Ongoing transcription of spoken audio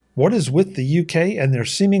What is with the UK and their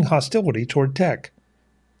seeming hostility toward tech?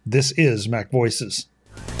 This is MacVoices.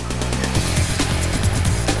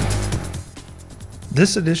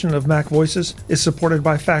 This edition of MacVoices is supported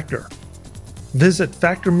by Factor. Visit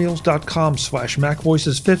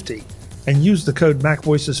factormeals.com/MacVoices50 and use the code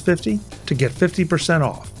MacVoices50 to get 50%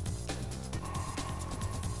 off.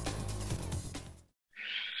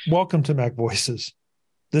 Welcome to MacVoices.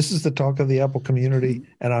 This is the talk of the Apple community,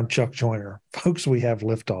 and I'm Chuck Joyner. Folks, we have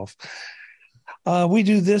liftoff. We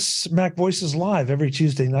do this MacVoices live every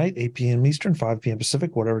Tuesday night, 8 p.m. Eastern, 5 p.m.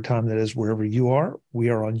 Pacific, whatever time that is, wherever you are. We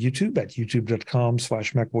are on YouTube at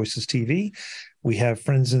youtube.com/MacVoicesTV. We have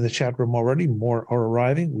friends in the chat room already. More are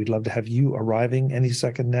arriving. We'd love to have you arriving any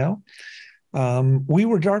second now. We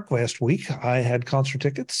were dark last week. I had concert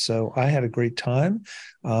tickets, so I had a great time.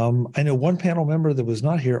 I know one panel member that was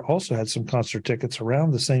not here also had some concert tickets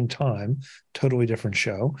around the same time, totally different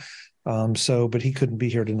show. But he couldn't be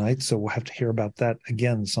here tonight, so we'll have to hear about that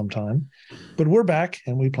again sometime. But we're back,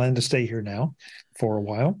 and we plan to stay here now for a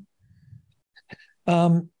while.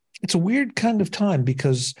 It's a weird kind of time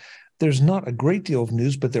because there's not a great deal of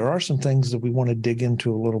news, but there are some things that we want to dig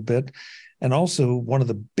into a little bit. And also, one of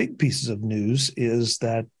the big pieces of news is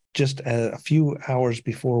that just a few hours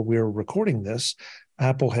before we're recording this,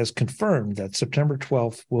 Apple has confirmed that September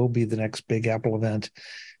 12th will be the next big Apple event,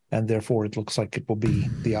 and therefore it looks like it will be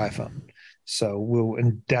the iPhone. So we'll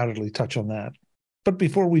undoubtedly touch on that. But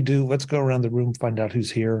before we do, let's go around the room, find out who's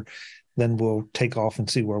here, then we'll take off and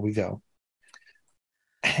see where we go.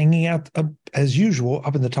 Hanging out, as usual,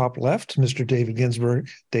 up in the top left, Mr. David Ginsburg.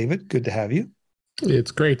 David, good to have you.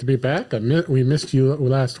 It's great to be back. We missed you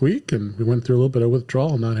last week, and we went through a little bit of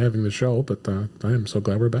withdrawal not having the show, but I am so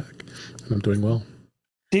glad we're back, and I'm doing well.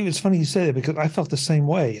 David, it's funny you say that because I felt the same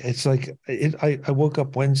way. It's like I woke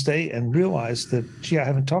up Wednesday and realized that, gee, I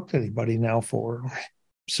haven't talked to anybody now for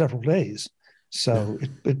several days. So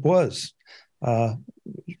it was.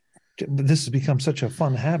 This has become such a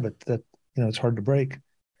fun habit that, it's hard to break.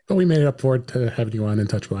 But we made it up for it to having you on In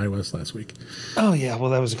Touch with iOS last week. Oh, yeah.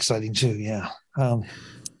 Well, that was exciting, too. Yeah.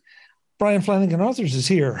 Brian Flanagan Authors is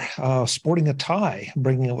here, sporting a tie,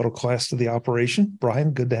 bringing a little class to the operation.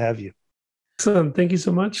 Brian, good to have you. Excellent. Thank you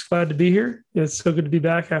so much. Glad to be here. It's so good to be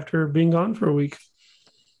back after being gone for a week.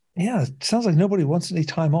 Yeah, it sounds like nobody wants any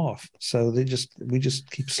time off, so we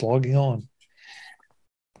just keep slogging on.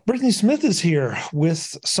 Brittany Smith is here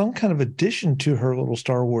with some kind of addition to her little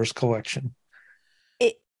Star Wars collection.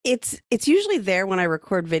 It's usually there when I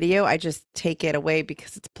record video. I just take it away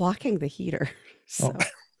because it's blocking the heater,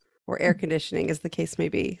 or air conditioning, as the case may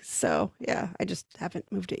be. So yeah, I just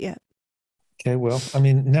haven't moved it yet. Okay, well, I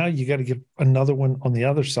mean, now you got to get another one on the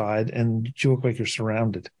other side, and you look like you're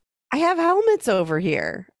surrounded. I have helmets over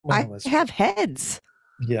here. Well, I have heads.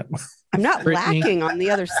 Yeah. I'm not lacking on the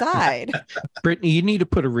other side. Brittany, you need to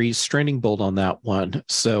put a restraining bolt on that one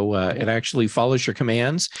so it actually follows your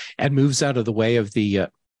commands and moves out of the way of the...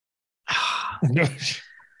 Nice.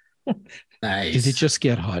 Did it just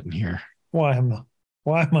get hot in here? Why am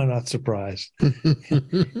I not surprised?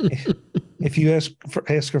 If you ask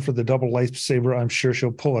her for the double lightsaber, I'm sure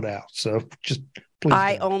she'll pull it out. So just please.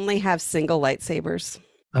 I only have single lightsabers.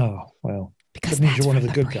 Oh, well. Because that means that's you're one of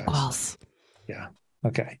the good prequels. guys. Yeah.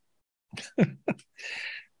 Okay.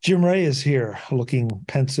 Jim Ray is here looking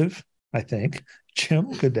pensive, I think.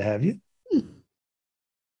 Jim, good to have you.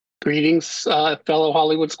 Greetings, fellow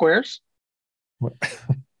Hollywood Squares.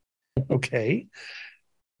 Okay.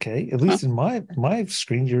 At least in my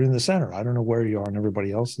screen, you're in the center. I don't know where you are and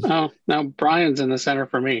everybody else's. Oh, now Brian's in the center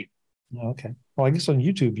for me. Okay. Well, I guess on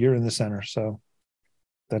YouTube, you're in the center, so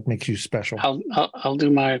that makes you special. I'll do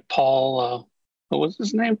my Paul, what was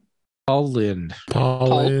his name? Paul Lind. Paul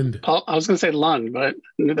Lind. Paul, I was going to say Lund, but I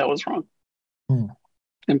knew that was wrong.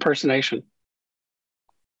 Impersonation.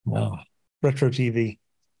 Wow. Retro TV.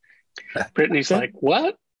 Brittany's like,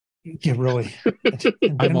 what? Yeah, really.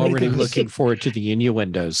 I'm already looking forward to the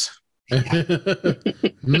innuendos. Ben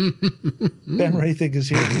Raythig is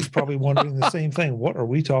here. He's probably wondering the same thing. What are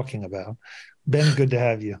we talking about? Ben, good to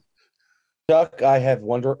have you. Chuck, I've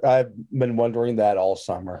been wondering that all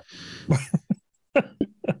summer.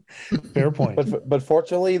 Fair point. But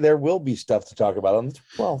fortunately, there will be stuff to talk about on the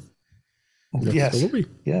 12th.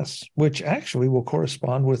 Yes, which actually will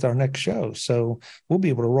correspond with our next show. So we'll be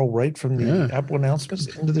able to roll right from the Apple announcements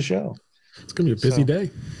into the show. It's going to be a busy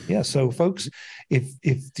day. Yeah. So, folks, if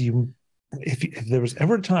there was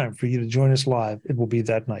ever a time for you to join us live, it will be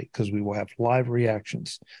that night because we will have live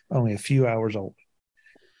reactions, only a few hours old.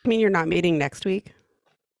 I mean, you're not meeting next week?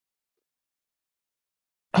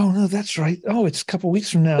 Oh, no, that's right. Oh, it's a couple weeks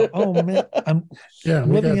from now. Oh, man. I'm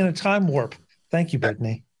living in a time warp. Thank you,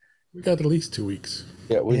 Brittany. We got at least 2 weeks.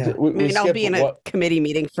 Yeah, we Yeah. did. I mean, I'll skipped be in a committee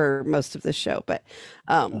meeting for most of the show, but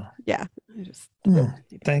yeah, I just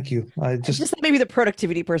Thank you. I just just thought maybe the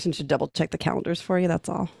productivity person should double check the calendars for you. That's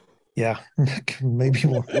all. yeah, maybe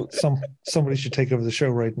somebody should take over the show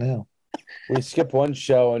right now. We skip one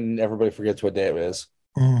show and everybody forgets what day it is.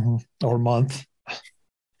 Or month.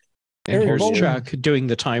 And Eric here's Bolden. Chuck doing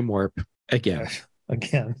the time warp again.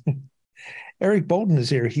 Again. Eric Bolden is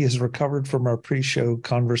here. He has recovered from our pre-show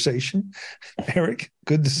conversation. Eric,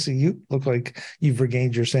 good to see you. Look like you've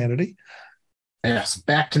regained your sanity. Yes,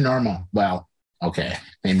 back to normal. Well, okay,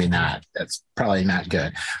 maybe not. That's probably not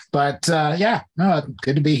good. But yeah, no,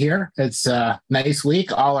 good to be here. It's a nice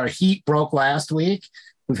week. All our heat broke last week.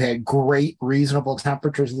 We've had great, reasonable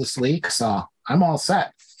temperatures this week, so I'm all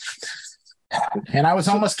set. And I was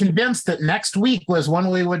almost convinced that next week was when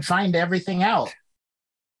we would find everything out.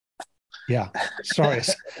 Yeah, sorry.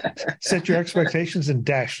 Set your expectations and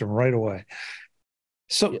dashed them right away.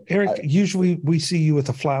 So, Eric, usually we see you with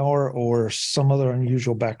a flower or some other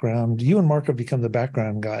unusual background. You and Mark have become the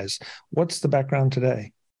background guys. What's the background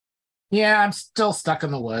today? Yeah, I'm still stuck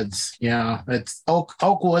in the woods. Yeah, it's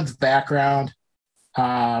oak woods background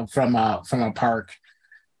from a park.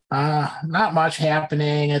 Not much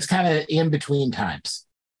happening. It's kind of in between times.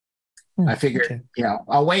 I figured,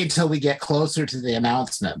 I'll wait until we get closer to the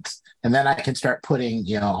announcements, and then I can start putting,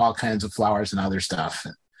 all kinds of flowers and other stuff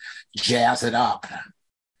and jazz it up.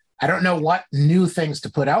 I don't know what new things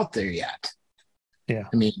to put out there yet. Yeah.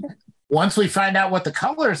 I mean, once we find out what the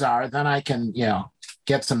colors are, then I can,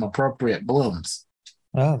 get some appropriate blooms.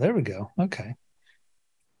 Oh, there we go. Okay.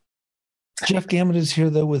 Jeff Gammett is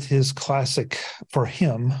here, though, with his classic, for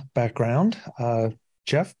him, background.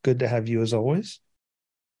 Jeff, good to have you as always.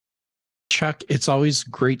 Chuck, it's always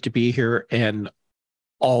great to be here and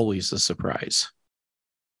always a surprise.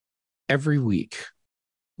 Every week,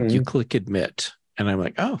 you click admit, and I'm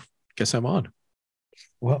like, oh, guess I'm on.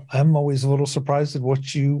 Well, I'm always a little surprised at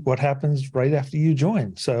what happens right after you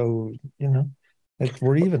join. So,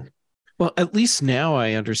 we're even. Well, at least now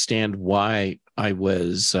I understand why I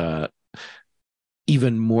was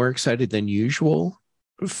even more excited than usual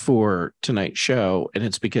for tonight's show. And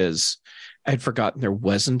it's because I'd forgotten there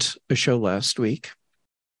wasn't a show last week.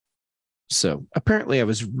 So apparently I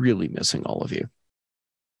was really missing all of you.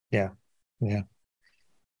 Yeah. Yeah.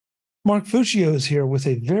 Mark Fuccio is here with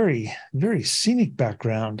a very, very scenic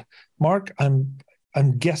background. Mark, I'm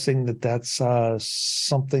guessing that's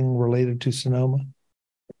something related to Sonoma.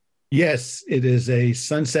 Yes, it is a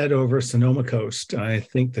sunset over Sonoma Coast. I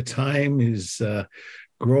think the time is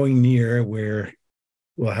growing near where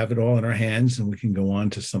we'll have it all in our hands and we can go on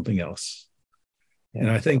to something else. Yeah.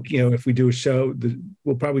 And I think, if we do a show,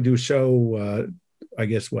 we'll probably do a show,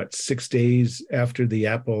 6 days after the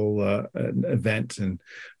Apple event. And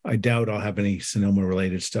I doubt I'll have any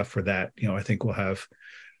Sonoma-related stuff for that. I think we'll have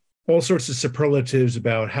all sorts of superlatives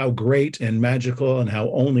about how great and magical and how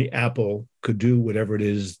only Apple could do whatever it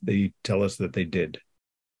is they tell us that they did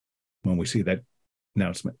when we see that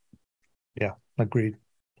announcement. Yeah, agreed.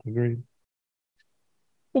 Well,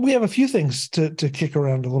 we have a few things to kick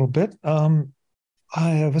around a little bit.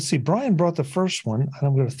 Let's see, Brian brought the first one, and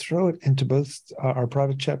I'm going to throw it into both our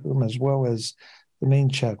private chat room as well as the main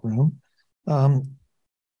chat room.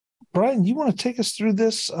 Brian, you want to take us through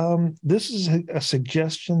this? This is a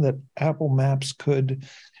suggestion that Apple Maps could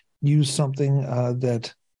use something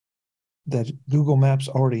that Google Maps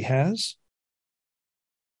already has.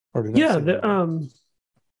 Or did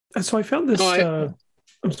so I found this. I'm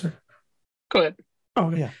sorry. Go ahead. Oh,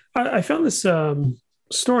 okay. Yeah. I found this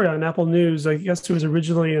story on Apple News. I guess it was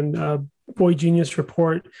originally in Boy Genius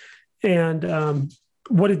Report, and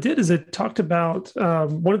what it did is it talked about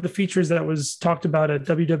one of the features that was talked about at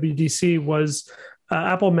WWDC was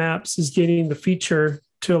Apple Maps is gaining the feature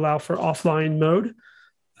to allow for offline mode.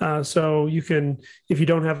 So you can, if you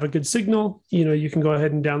don't have a good signal, you can go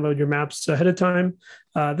ahead and download your maps ahead of time.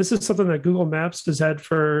 This is something that Google Maps has had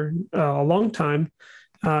for a long time,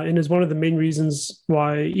 and is one of the main reasons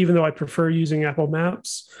why, even though I prefer using Apple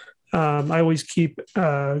Maps, I always keep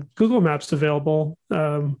Google Maps available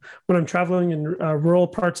when I'm traveling in rural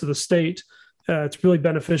parts of the state. It's really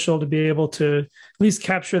beneficial to be able to at least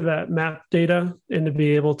capture that map data and to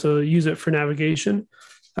be able to use it for navigation.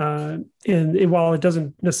 And while it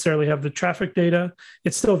doesn't necessarily have the traffic data,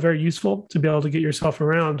 it's still very useful to be able to get yourself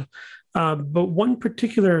around. But one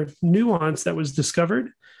particular nuance that was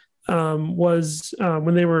discovered was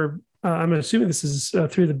when they were, I'm assuming this is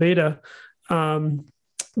through the beta,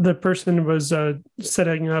 the person was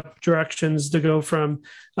setting up directions to go from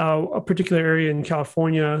a particular area in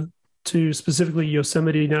California to specifically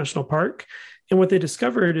Yosemite National Park. And what they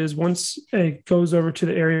discovered is once it goes over to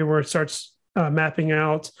the area where it starts mapping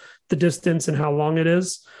out the distance and how long it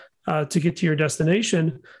is to get to your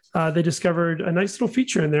destination, they discovered a nice little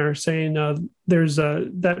feature in there saying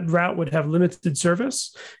that route would have limited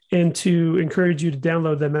service and to encourage you to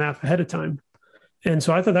download the map ahead of time. And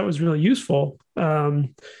so I thought that was really useful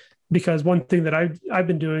because one thing that I've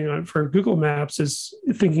been doing for Google Maps is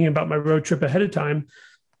thinking about my road trip ahead of time,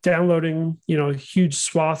 downloading huge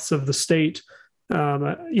swaths of the state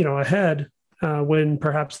ahead when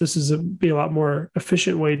perhaps this be a lot more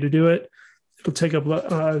efficient way to do it. It'll take up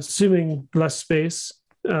assuming less space,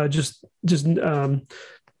 just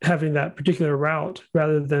having that particular route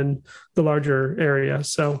rather than the larger area.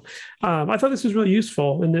 So I thought this was really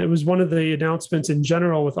useful. And it was one of the announcements in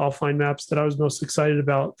general with offline maps that I was most excited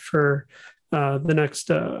about for the next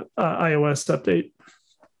iOS update.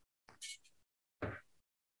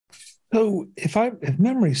 So if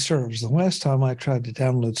memory serves, the last time I tried to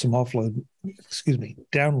download some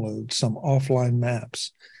offline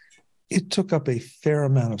maps, it took up a fair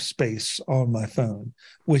amount of space on my phone,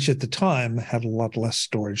 which at the time had a lot less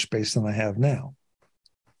storage space than I have now.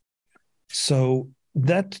 So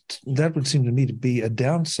that would seem to me to be a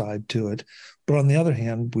downside to it. But on the other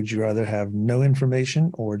hand, would you rather have no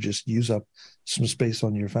information or just use up some space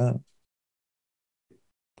on your phone?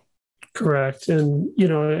 Correct. And,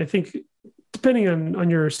 I think depending on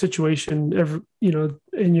your situation,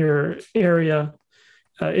 in your area,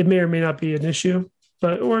 it may or may not be an issue,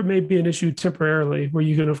 or it may be an issue temporarily where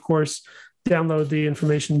you can, of course, download the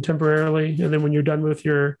information temporarily. And then when you're done with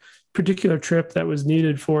your particular trip that was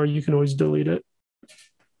needed for, you can always delete it.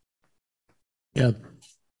 Yeah.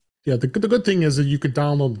 Yeah, the good thing is that you could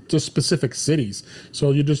download just specific cities.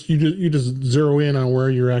 So you just zero in on where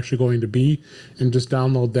you're actually going to be and just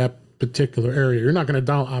download that particular area. You're not going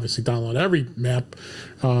to obviously download every map,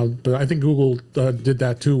 but I think Google did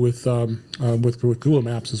that too with Google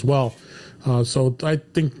Maps as well. So I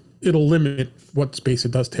think it'll limit what space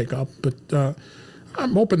it does take up. But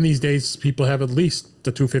I'm hoping these days people have at least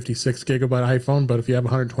the 256 gigabyte iPhone. But if you have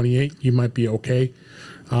 128, you might be okay.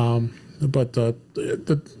 But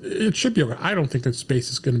it should be okay. I don't think that space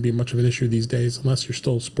is going to be much of an issue these days, unless you're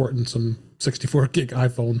still sporting some 64 gig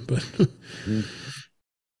iPhone. But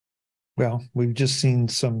well, we've just seen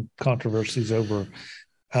some controversies over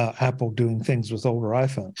Apple doing things with older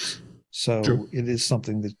iPhones. So True. It is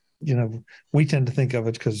something that we tend to think of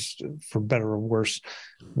it because, for better or worse,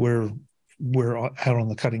 we're out on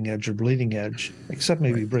the cutting edge or bleeding edge. Except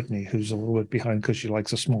maybe Brittany, who's a little bit behind because she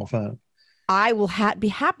likes a small phone. I will be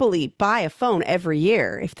happily buy a phone every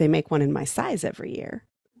year if they make one in my size every year.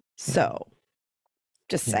 So,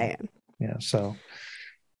 just saying. Yeah. So,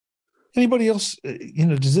 anybody else?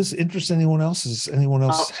 Does this interest anyone else? Does anyone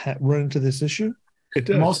else run into this issue? It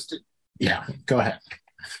does. Go ahead.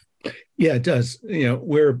 Yeah, it does.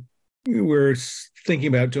 We're thinking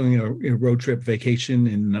about doing a road trip vacation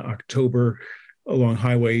in October along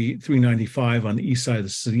Highway 395 on the east side of the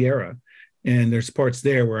Sierra. And there's parts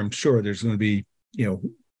there where I'm sure there's going to be,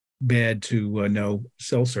 bad to no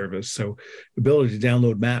cell service. So the ability to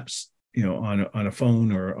download maps, on a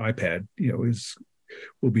phone or iPad,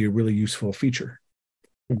 will be a really useful feature.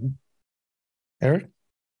 Mm-hmm. Eric?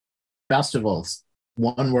 Festivals.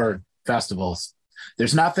 One word, festivals.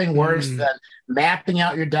 There's nothing worse than mapping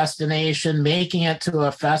out your destination, making it to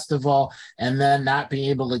a festival, and then not being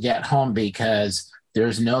able to get home because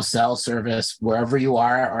there's no cell service wherever you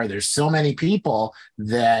are, or there's so many people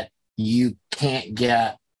that you can't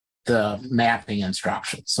get the mapping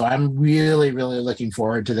instructions. So I'm really, really looking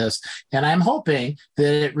forward to this. And I'm hoping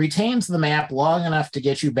that it retains the map long enough to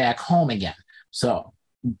get you back home again. So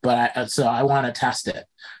I want to test it.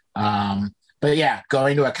 But yeah,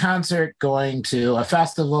 going to a concert, going to a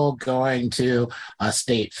festival, going to a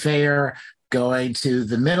state fair, going to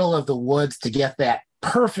the middle of the woods to get that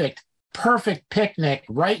perfect picnic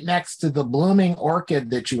right next to the blooming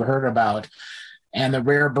orchid that you heard about and the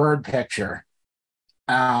rare bird picture.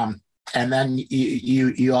 And then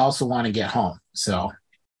you also want to get home. So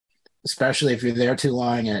especially if you're there too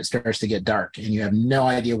long and it starts to get dark and you have no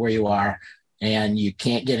idea where you are and you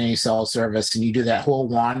can't get any cell service, and you do that whole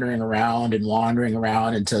wandering around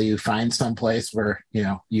until you find some place where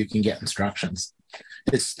you can get instructions.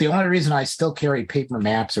 It's the only reason I still carry paper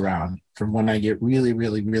maps around from when I get really,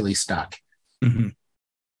 really, really stuck. Mm-hmm.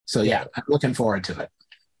 So yeah, I'm looking forward to it.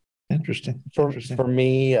 Interesting. For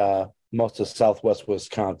me, most of Southwest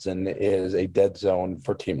Wisconsin is a dead zone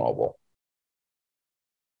for T-Mobile.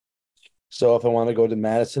 So if I want to go to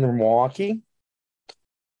Madison or Milwaukee,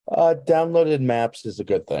 downloaded maps is a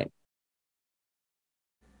good thing.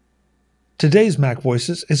 Today's Mac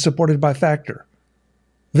Voices is supported by Factor.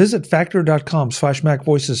 Visit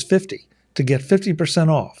factor.com/MacVoices50 to get 50%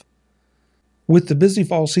 off. With the busy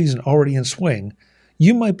fall season already in swing,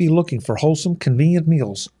 you might be looking for wholesome, convenient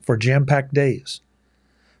meals for jam-packed days.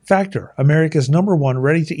 Factor, America's #1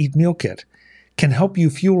 ready-to-eat meal kit, can help you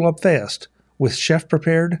fuel up fast with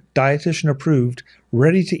chef-prepared, dietitian-approved,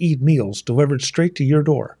 ready-to-eat meals delivered straight to your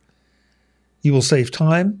door. You will save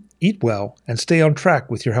time, eat well, and stay on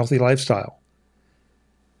track with your healthy lifestyle.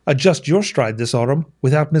 Adjust your stride this autumn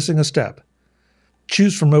without missing a step.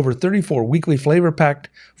 Choose from over 34 weekly flavor-packed,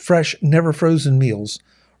 fresh, never-frozen meals,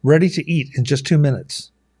 ready to eat in just 2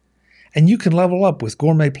 minutes. And you can level up with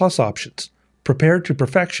Gourmet Plus options, prepared to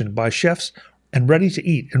perfection by chefs and ready to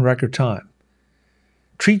eat in record time.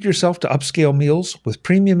 Treat yourself to upscale meals with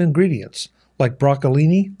premium ingredients like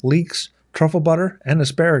broccolini, leeks, truffle butter, and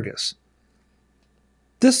asparagus.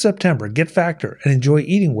 This September, get Factor and enjoy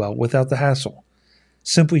eating well without the hassle.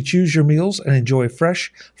 Simply choose your meals and enjoy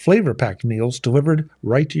fresh, flavor-packed meals delivered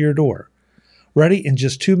right to your door. Ready in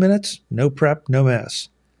just 2 minutes, no prep, no mess.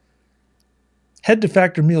 Head to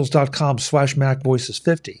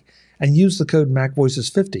factormeals.com/MacVoices50 and use the code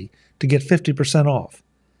MacVoices50 to get 50% off.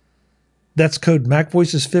 That's code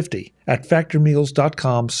MacVoices50 at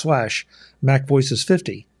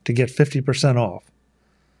factormeals.com/MacVoices50 to get 50% off.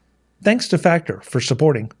 Thanks to Factor for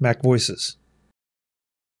supporting Mac Voices.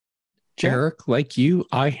 Eric, like you,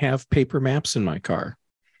 I have paper maps in my car.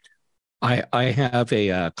 I have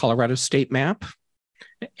a Colorado state map,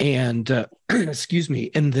 and excuse me,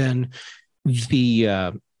 and then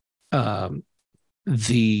the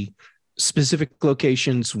specific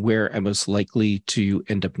locations where I'm most likely to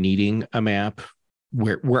end up needing a map,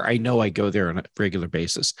 where I know I go there on a regular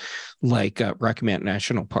basis, like Rocky Mountain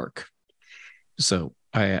National Park. So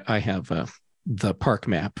I have the park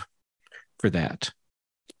map for that.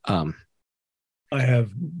 I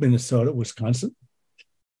have Minnesota, Wisconsin.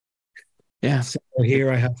 Yeah. So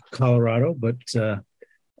here I have Colorado, but I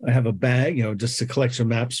have a bag, just to collect some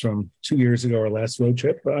maps from 2 years ago, our last road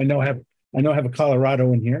trip. But I know I have a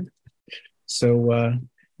Colorado in here. So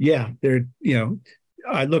yeah, they're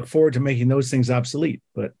I look forward to making those things obsolete,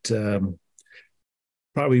 but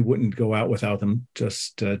probably wouldn't go out without them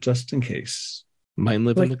just in case. Mine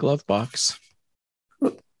live in the glove box.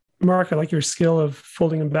 Mark, I like your skill of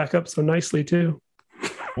folding them back up so nicely too.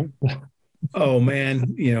 Oh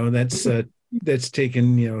man, that's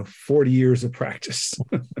taken 40 years of practice.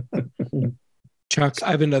 Chuck,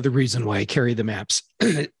 I have another reason why I carry the maps.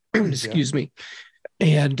 Excuse me.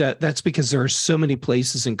 And that's because there are so many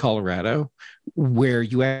places in Colorado where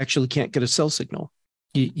you actually can't get a cell signal.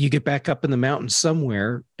 You get back up in the mountains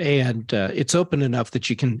somewhere, and it's open enough that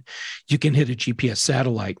you can hit a GPS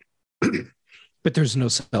satellite, but there's no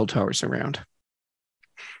cell towers around.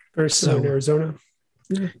 Very similar in Arizona.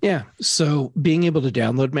 Yeah. So being able to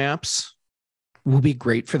download maps will be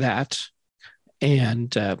great for that.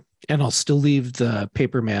 And I'll still leave the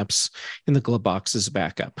paper maps in the glove box as a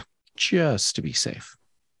backup, just to be safe.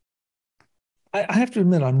 I have to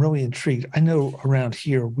admit, I'm really intrigued. I know around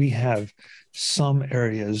here we have some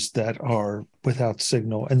areas that are without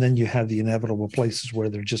signal, and then you have the inevitable places where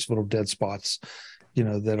they're just little dead spots,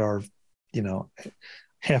 that are,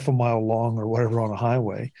 half a mile long or whatever on a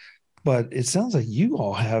highway. But it sounds like you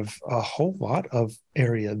all have a whole lot of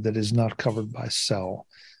area that is not covered by cell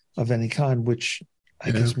of any kind, which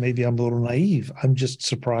I guess maybe I'm a little naive. I'm just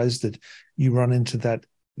surprised that you run into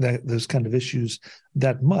those kind of issues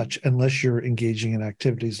that much, unless you're engaging in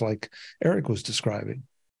activities like Eric was describing.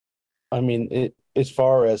 I mean, as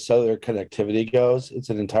far as cellular connectivity goes, it's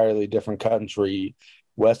an entirely different country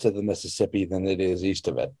west of the Mississippi than it is east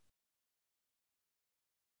of it.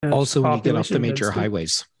 Also, when you get off the major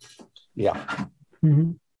highways. Yeah.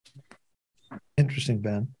 Mm-hmm. Interesting,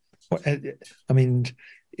 Ben. I mean,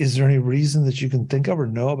 is there any reason that you can think of or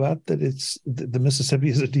know about that it's the Mississippi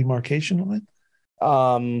is a demarcation line?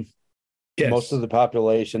 Yes. Most of the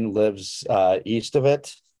population lives east of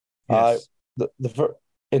it. Yes.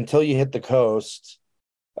 Until you hit the coast,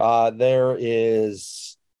 there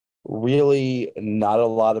is really not a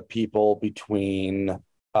lot of people between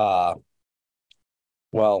the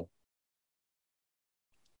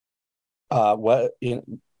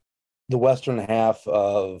western half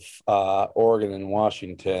of Oregon and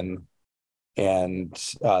Washington and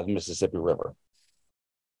the Mississippi River.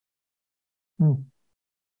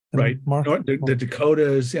 Right. Mark? The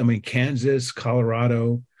Dakotas, Kansas,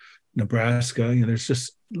 Colorado, Nebraska, there's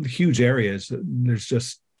just huge areas. There's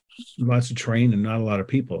just lots of terrain and not a lot of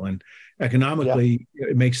people. And economically,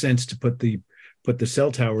 it makes sense to put the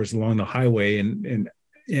cell towers along the highway and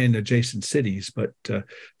and adjacent cities, but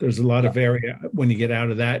there's a lot of area when you get out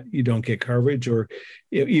of that, you don't get coverage, or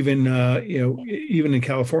even even in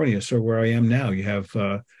California, so where I am now, you have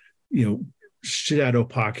shadow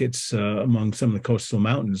pockets among some of the coastal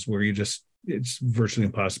mountains where it's virtually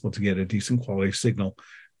impossible to get a decent quality signal.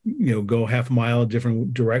 Go half a mile a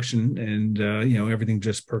different direction, and everything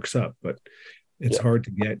just perks up, but it's hard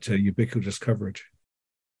to get ubiquitous coverage.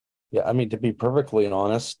 Yeah, I mean, to be perfectly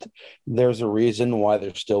honest, there's a reason why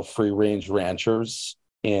there's still free range ranchers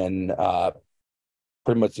in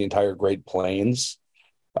pretty much the entire Great Plains.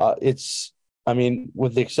 I mean,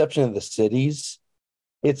 with the exception of the cities,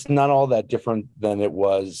 it's not all that different than it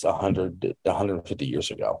was 150 years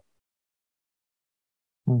ago.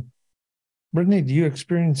 Brittany, do you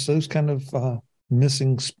experience those kind of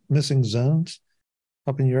missing zones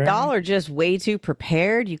up in your area? Y'all are just way too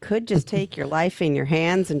prepared. You could just take your life in your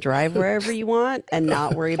hands and drive wherever you want and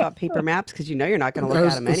not worry about paper maps, because you're not going to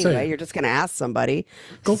look at them anyway. You're just going to ask somebody.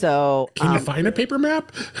 Can you find a paper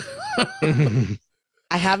map?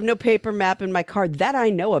 I have no paper map in my car that I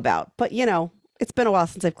know about, but it's been a while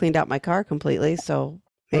since I've cleaned out my car completely. So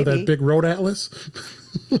maybe. That big road atlas.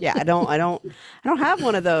 Yeah, I don't have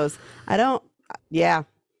one of those. I don't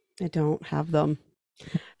have them.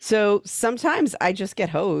 So sometimes I just get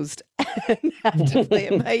hosed and have to play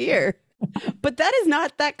it by ear. But that is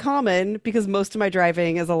not that common because most of my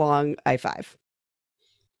driving is along I-5.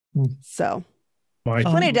 So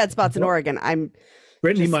plenty of dead spots in Oregon.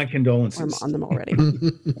 Brittany, my condolences. I'm on them already.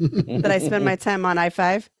 Did I spend my time on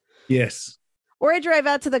I-5? Yes. Or I drive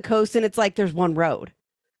out to the coast and it's like there's one road.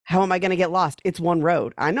 How am I going to get lost? It's one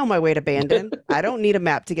road. I know my way to Bandon. I don't need a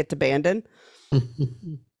map to get to Bandon.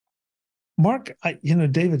 Mark,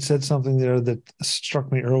 David said something there that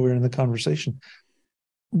struck me earlier in the conversation.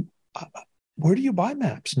 Where do you buy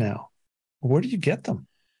maps now? Where do you get them?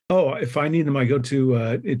 Oh, if I need them, I go to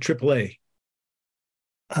AAA.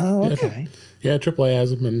 Oh, okay. Yeah, AAA has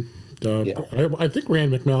them, and I think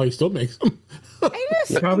Rand McNally still makes them. I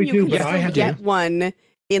just probably you do, can but I have get one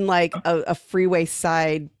in like a freeway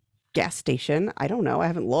side gas station. I don't know. I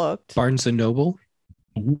haven't looked. Barnes and Noble.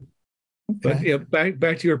 Okay. But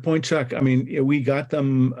back to your point, Chuck. I mean, we got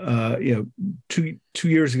them 2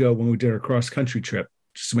 years ago when we did our cross country trip,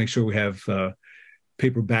 just to make sure we have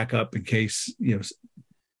paper backup in case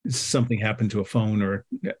something happened to a phone or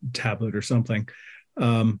a tablet or something.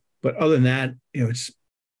 But other than that, it's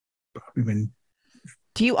probably been.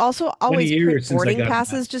 Do you also always print boarding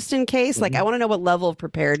passes just in case? Mm-hmm. Like, I want to know what level of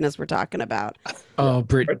preparedness we're talking about. Oh,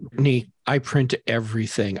 Brittany, I print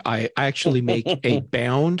everything. I actually make a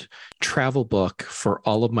bound travel book for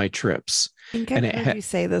all of my trips. I think I've heard you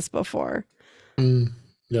say this before.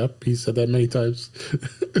 Yep, he said that many times.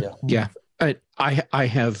 Yeah. I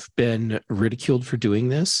have been ridiculed for doing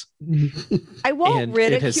this. I won't and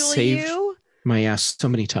ridicule it has saved you. My ass so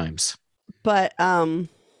many times. But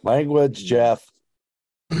language, Jeff.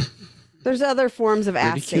 There's other forms of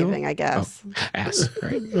ass Ridicule? saving, I guess. Oh, ass,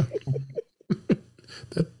 right?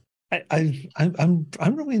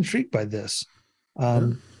 I'm really intrigued by this,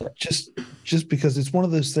 just because it's one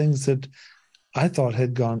of those things that I thought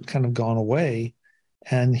had gone away,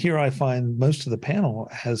 and here I find most of the panel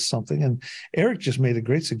has something. And Eric just made a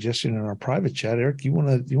great suggestion in our private chat. Eric, you want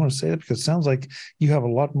to say that, because it sounds like you have a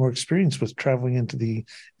lot more experience with traveling into the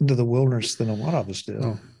wilderness than a lot of us do.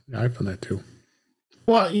 Oh, yeah, I've done that too.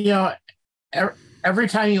 Well, every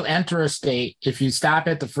time you enter a state, if you stop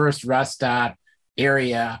at the first rest stop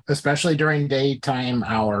area, especially during daytime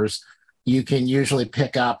hours, you can usually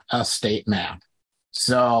pick up a state map.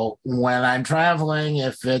 So when I'm traveling,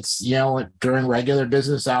 if it's, during regular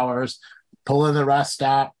business hours, pull in the rest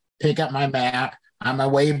stop, pick up my map. On my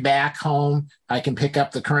way back home, I can pick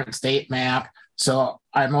up the current state map. So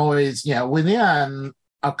I'm always, within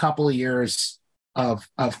a couple of years of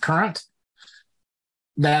current.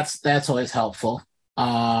 That's always helpful.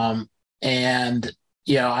 I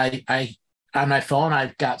on my phone,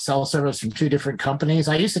 I've got cell service from 2 different companies.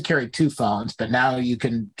 I used to carry 2 phones, but now you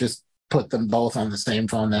can just put them both on the same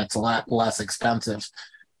phone. That's a lot less expensive.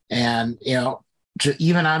 And,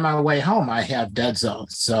 even on my way home, I have dead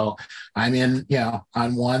zones. So I'm in,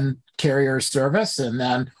 on one carrier service, and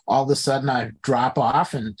then all of a sudden I drop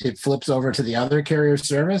off and it flips over to the other carrier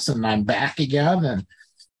service and I'm back again. And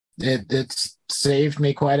it's saved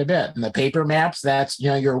me quite a bit. And the paper maps, that's,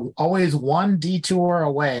 you're always one detour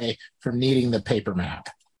away from needing the paper map.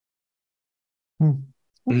 Okay.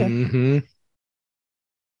 Mm-hmm.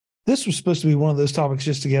 This was supposed to be one of those topics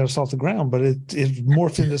just to get us off the ground, but it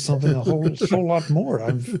morphed into something a whole lot more.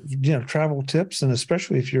 Travel tips, and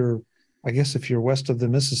especially if you're west of the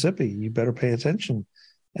Mississippi, you better pay attention.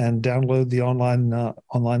 and download the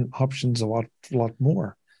online options a lot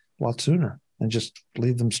sooner, and just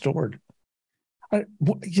leave them stored.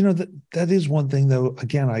 That is one thing, though.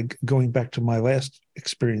 Again, going back to my last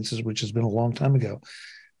experiences, which has been a long time ago.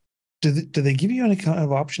 Do they give you any kind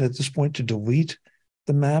of option at this point to delete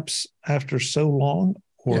the maps after so long,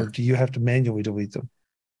 or do you have to manually delete them?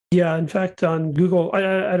 Yeah, in fact, on Google, I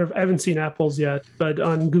haven't seen Apple's yet, but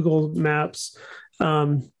on Google Maps,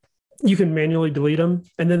 you can manually delete them.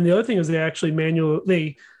 And then the other thing is they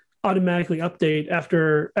automatically update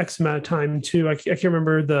after X amount of time too. I can't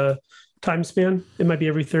remember the time span. It might be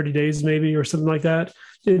every 30 days maybe, or something like that.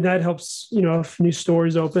 And that helps, if new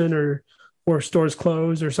stores open or stores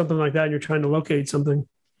close or something like that, and you're trying to locate something.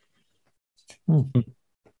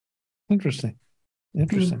 Interesting.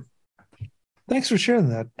 Thanks for sharing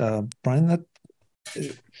that, Brian. That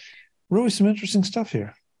really some interesting stuff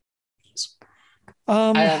here.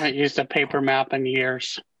 I haven't used a paper map in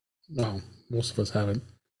years. No, most of us haven't.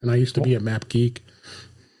 And I used to be a map geek.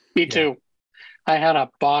 Me too. I had a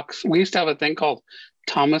box. We used to have a thing called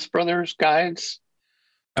Thomas Brothers guides.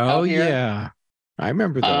 Oh yeah, I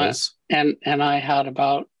remember those. And I had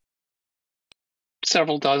about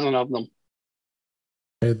several dozen of them.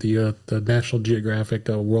 I had the National Geographic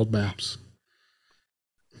world maps.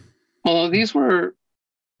 Well, they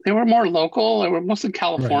were more local. They were mostly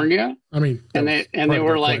California. Right. I mean, they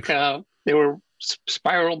were like they were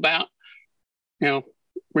spiral bound,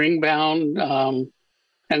 ring bound, and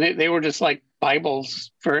they were just like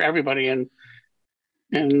Bibles for everybody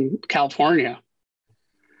in California.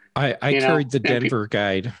 I carried the Denver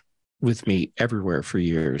guide with me everywhere for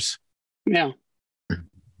years. Yeah.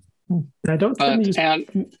 I don't think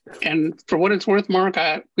and for what it's worth, Mark,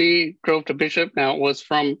 we drove to Bishop. Now, it was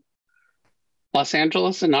from Los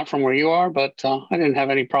Angeles and not from where you are, but I didn't have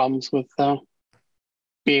any problems with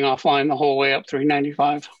being offline the whole way up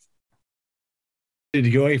 395. Did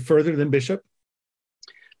you go any further than Bishop?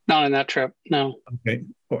 Not in that trip, no. Okay.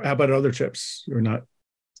 Well, how about other trips or not?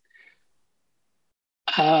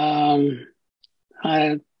 I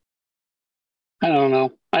don't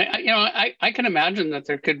know. I can imagine that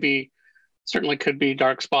there certainly could be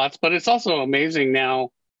dark spots, but it's also amazing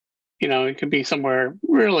now. It could be somewhere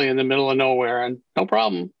really in the middle of nowhere and no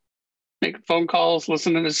problem. Making phone calls,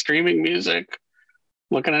 listening to streaming music,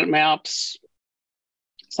 looking at maps.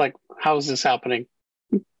 It's like, how is this happening?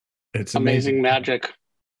 It's amazing magic.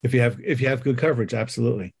 If you have good coverage,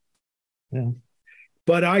 absolutely. Yeah.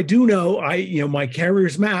 But I do know, my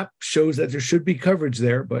carrier's map shows that there should be coverage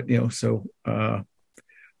there, but so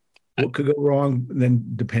what could go wrong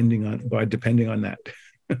then depending on that.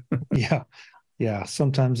 Yeah.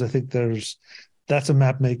 Sometimes I think that's a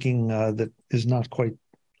map making that is not quite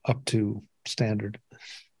up to standard.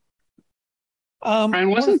 Brian,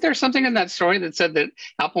 wasn't there something in that story that said that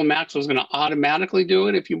Apple Maps was going to automatically do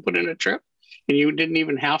it if you put in a trip and you didn't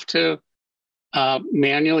even have to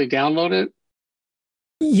manually download it?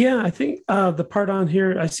 Yeah, I think the part on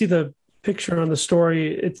here, I see the picture on the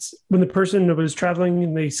story. It's when the person was traveling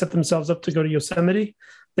and they set themselves up to go to Yosemite.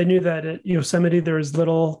 They knew that at Yosemite there was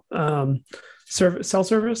little cell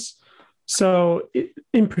service. So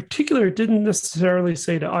in particular, it didn't necessarily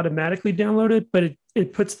say to automatically download it, but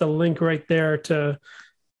it puts the link right there to,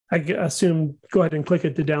 I assume, go ahead and click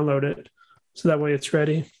it to download it. So that way it's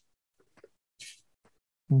ready.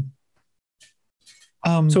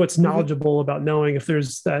 So it's knowledgeable about knowing if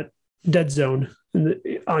there's that dead zone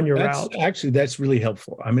on your route. Actually, that's really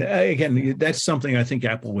helpful. I mean, again, that's something I think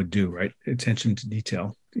Apple would do, right? Attention to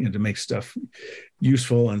detail, to make stuff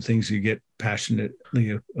useful and things you get passionate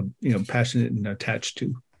and attached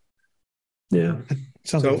to. Yeah.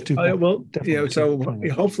 So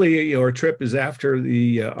hopefully your trip is after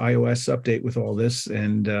the iOS update with all this,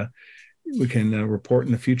 and we can report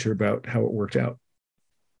in the future about how it worked out.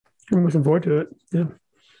 I'm looking forward to it. Yeah.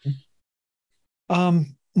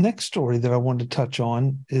 Next story that I wanted to touch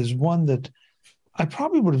on is one that I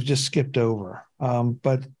probably would have just skipped over.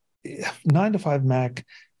 But 9to5Mac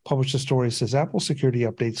published a story that says Apple security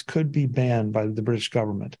updates could be banned by the British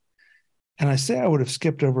government. And I say I would have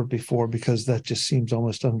skipped over it before because that just seems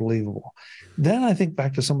almost unbelievable. Then I think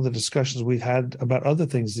back to some of the discussions we've had about other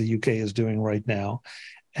things the UK is doing right now.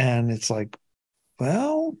 And it's like,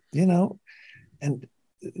 well, and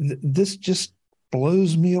this just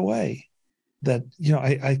blows me away that,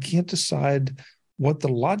 I can't decide what the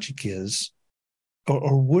logic is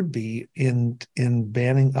or would be in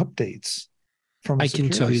banning updates from. I can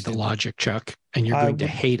tell you the logic, Chuck, and you're going to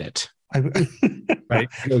hate it. Right.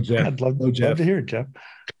 Go, Jeff. I'd love to hear it, Jeff.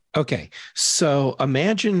 Okay. So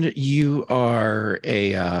imagine you are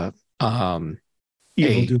a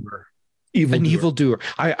evildoer. An evildoer.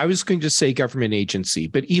 I was going to say government agency,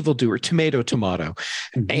 but evildoer, tomato,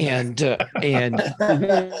 and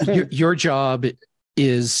your job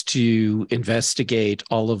is to investigate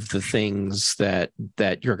all of the things that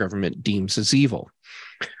your government deems as evil.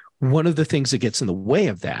 One of the things that gets in the way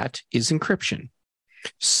of that is encryption.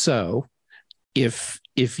 So, if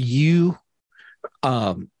you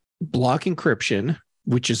block encryption,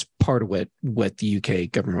 which is part of what the UK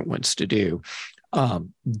government wants to do,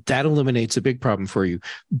 that eliminates a big problem for you.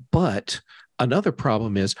 But another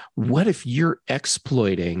problem is, what if you're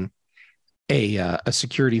exploiting a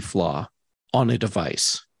security flaw on a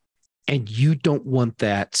device and you don't want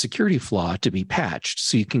that security flaw to be patched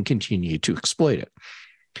so you can continue to exploit it?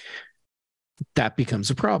 That becomes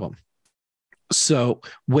a problem. So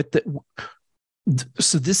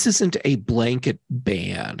this isn't a blanket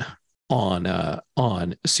ban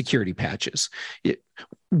on security patches.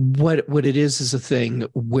 What it is a thing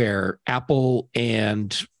where Apple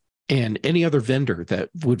and any other vendor that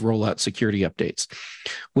would roll out security updates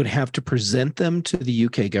would have to present them to the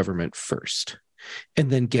UK government first and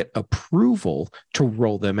then get approval to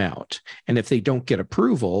roll them out. And if they don't get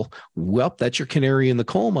approval, well, that's your canary in the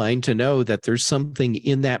coal mine to know that there's something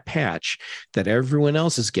in that patch that everyone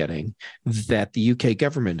else is getting that the UK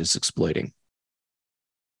government is exploiting.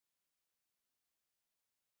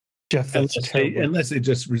 Jeff, unless they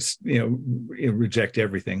just reject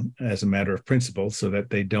everything as a matter of principle, so that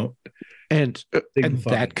they don't. And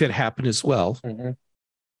that could happen as well. Mm-hmm.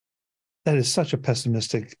 That is such a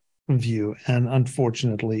pessimistic view, and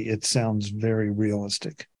unfortunately, it sounds very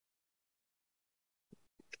realistic.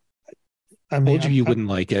 I told you wouldn't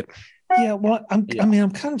like it. Yeah, well, I'm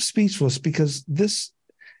kind of speechless because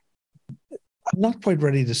I'm not quite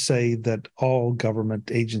ready to say that all government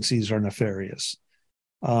agencies are nefarious.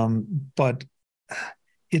 But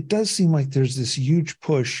it does seem like there's this huge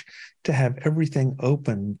push to have everything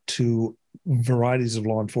open to varieties of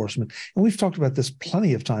law enforcement. And we've talked about this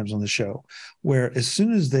plenty of times on the show, where as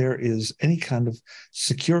soon as there is any kind of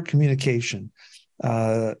secure communication,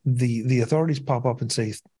 the authorities pop up and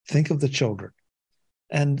say, think of the children.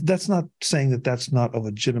 And that's not saying that that's not a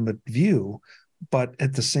legitimate view, but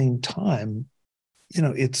at the same time,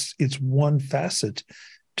 it's one facet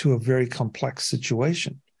to a very complex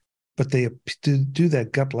situation, but they do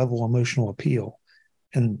that gut level emotional appeal.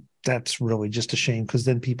 And that's really just a shame, because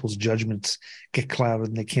then people's judgments get clouded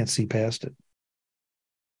and they can't see past it.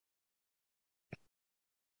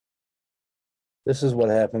 This is what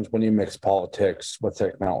happens when you mix politics with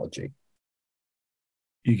technology.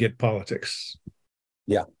 You get politics.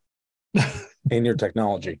 Yeah. In your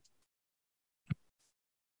technology.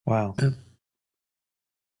 Wow.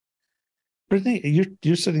 Brittany,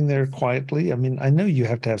 you're sitting there quietly. I mean, I know you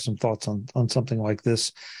have to have some thoughts on something like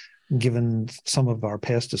this, given some of our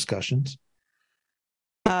past discussions.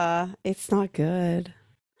 It's not good.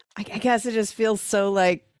 I guess it just feels so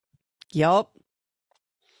like, yup.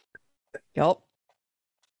 I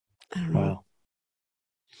don't know.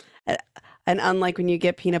 Wow. And unlike when you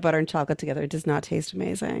get peanut butter and chocolate together, it does not taste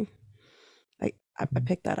amazing. I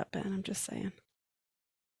picked that up, Ben. I'm just saying.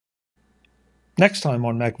 Next time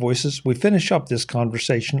on MacVoices, we finish up this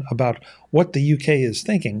conversation about what the UK is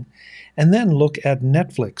thinking, and then look at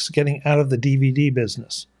Netflix getting out of the DVD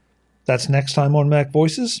business. That's next time on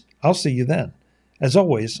MacVoices. I'll see you then. As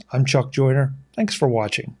always, I'm Chuck Joyner. Thanks for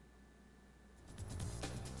watching.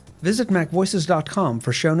 Visit MacVoices.com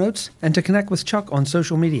for show notes and to connect with Chuck on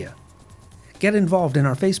social media. Get involved in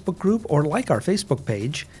our Facebook group or like our Facebook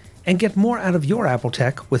page, and get more out of your Apple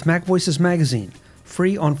tech with MacVoices Magazine,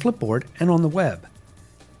 free on Flipboard and on the web.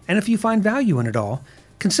 And if you find value in it all,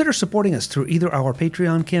 consider supporting us through either our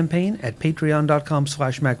Patreon campaign at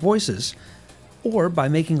patreon.com/MacVoices or by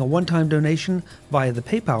making a one-time donation via the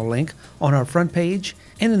PayPal link on our front page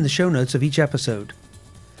and in the show notes of each episode.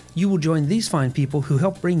 You will join these fine people who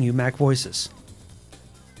help bring you MacVoices.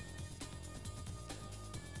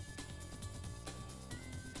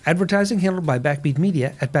 Advertising handled by Backbeat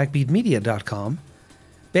Media at backbeatmedia.com.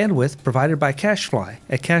 Bandwidth provided by CashFly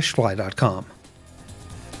at cashfly.com.